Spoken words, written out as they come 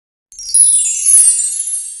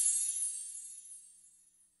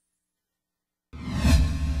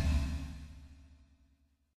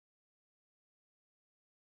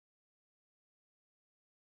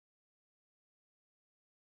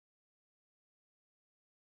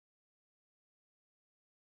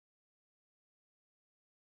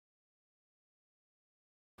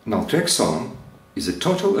Naltrexone is a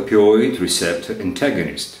total opioid receptor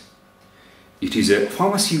antagonist. It is a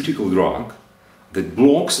pharmaceutical drug that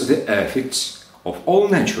blocks the effects of all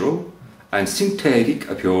natural and synthetic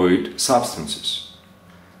opioid substances.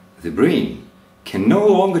 The brain can no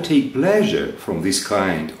longer take pleasure from this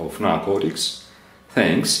kind of narcotics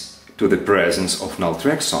thanks to the presence of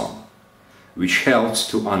naltrexone, which helps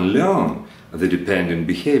to unlearn the dependent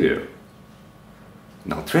behavior.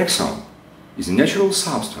 Naltrexone is a natural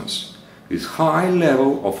substance with high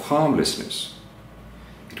level of harmlessness.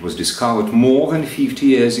 It was discovered more than 50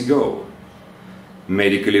 years ago,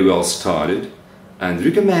 medically well studied and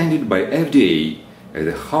recommended by FDA as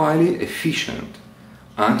a highly efficient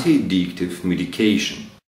anti-addictive medication.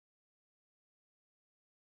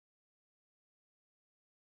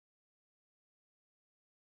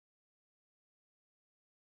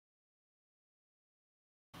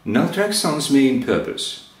 Naltrexone's main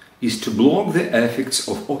purpose is to block the effects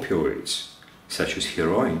of opioids, such as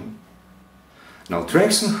heroin.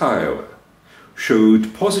 Naltrexone, however,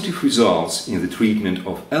 showed positive results in the treatment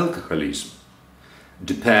of alcoholism,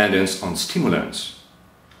 dependence on stimulants,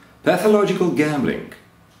 pathological gambling,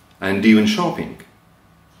 and even shopping.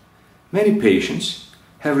 Many patients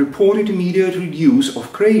have reported immediate reduction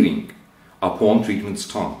of craving upon treatment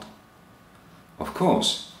start. Of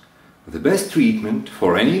course, the best treatment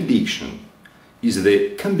for any addiction is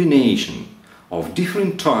the combination of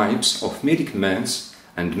different types of medicaments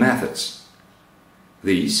and methods.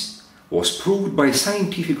 This was proved by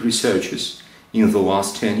scientific researchers in the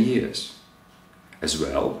last 10 years, as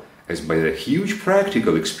well as by the huge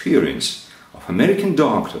practical experience of American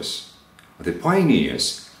doctors, the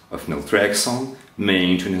pioneers of naltrexone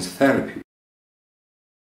maintenance therapy.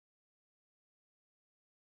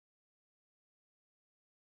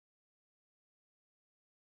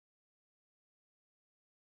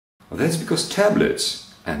 That's because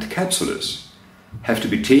tablets and capsules have to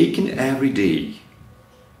be taken every day.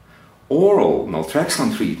 Oral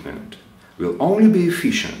naltrexone treatment will only be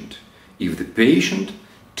efficient if the patient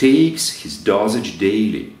takes his dosage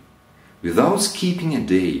daily, without skipping a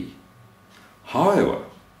day. However,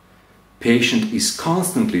 patient is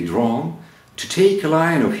constantly drawn to take a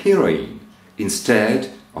line of heroin instead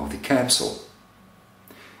of the capsule.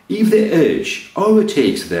 If the urge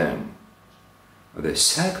overtakes them, the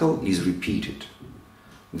cycle is repeated.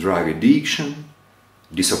 Drug addiction,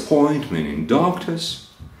 disappointment in doctors,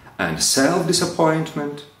 and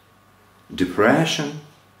self-disappointment, depression,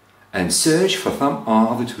 and search for some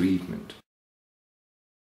other treatment.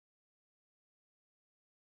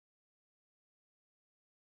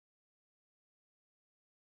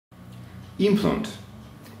 Implant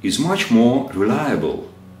is much more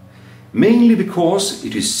reliable, mainly because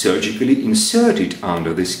it is surgically inserted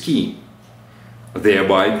under the skin,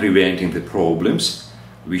 thereby preventing the problems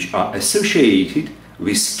which are associated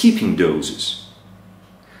with skipping doses.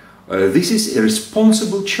 This is a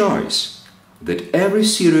responsible choice that every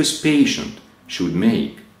serious patient should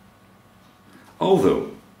make.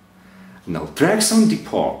 Although naltrexone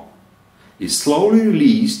depot is slowly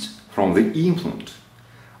released from the implant,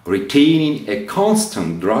 retaining a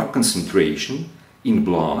constant drug concentration in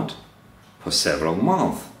blood for several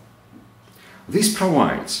months. This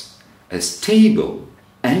provides a stable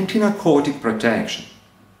anti-narcotic protection.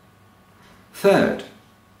 Third,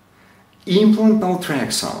 implant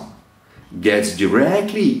naltrexone gets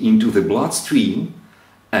directly into the bloodstream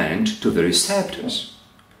and to the receptors.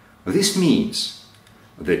 This means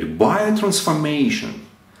that biotransformation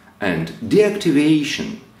and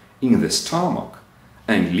deactivation in the stomach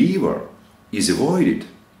and liver is avoided.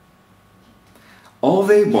 All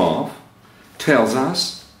the above tells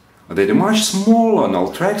us that a much smaller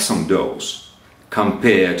naltrexone dose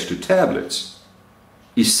compared to tablets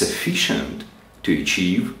is sufficient to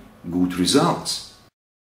achieve good results.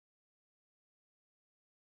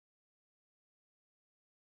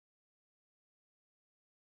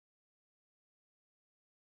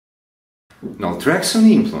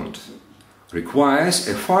 Naltrexone implant requires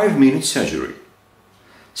a 5-minute surgery,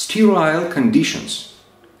 sterile conditions,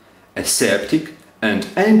 aseptic and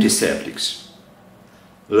antiseptics,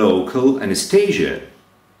 local anesthesia,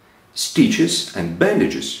 stitches and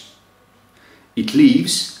bandages. It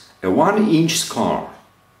leaves a 1-inch scar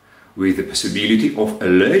with the possibility of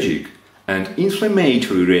allergic and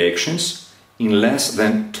inflammatory reactions in less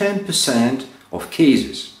than 10% of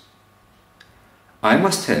cases. I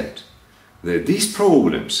must add that these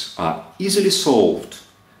problems are easily solved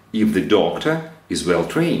if the doctor is well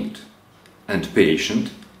trained and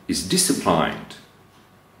patient is disciplined.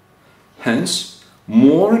 Hence,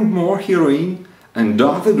 more and more heroin and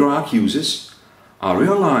other drug users are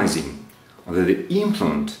realizing that the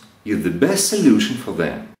implant is the best solution for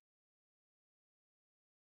them.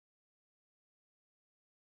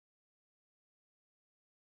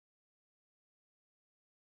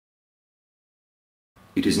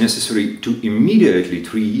 It is necessary to immediately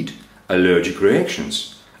treat allergic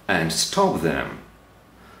reactions and stop them.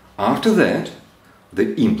 After that,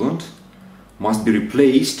 the implant must be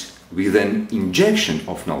replaced with an injection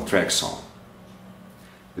of naltrexone.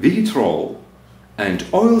 Vivitrol and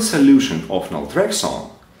oil solution of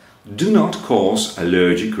naltrexone do not cause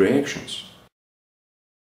allergic reactions.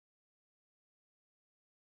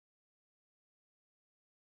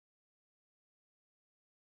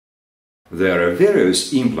 There are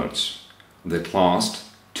various implants that last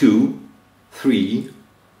 2, 3,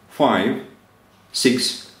 5,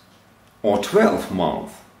 6 or 12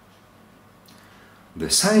 months. The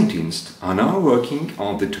scientists are now working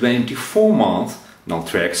on the 24-month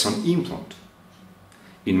naltrexone implant.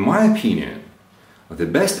 In my opinion, the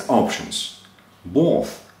best options,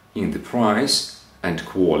 both in the price and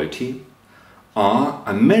quality, are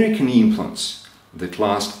American implants that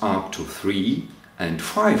last up to 3 and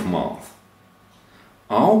 5 months.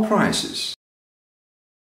 Our prices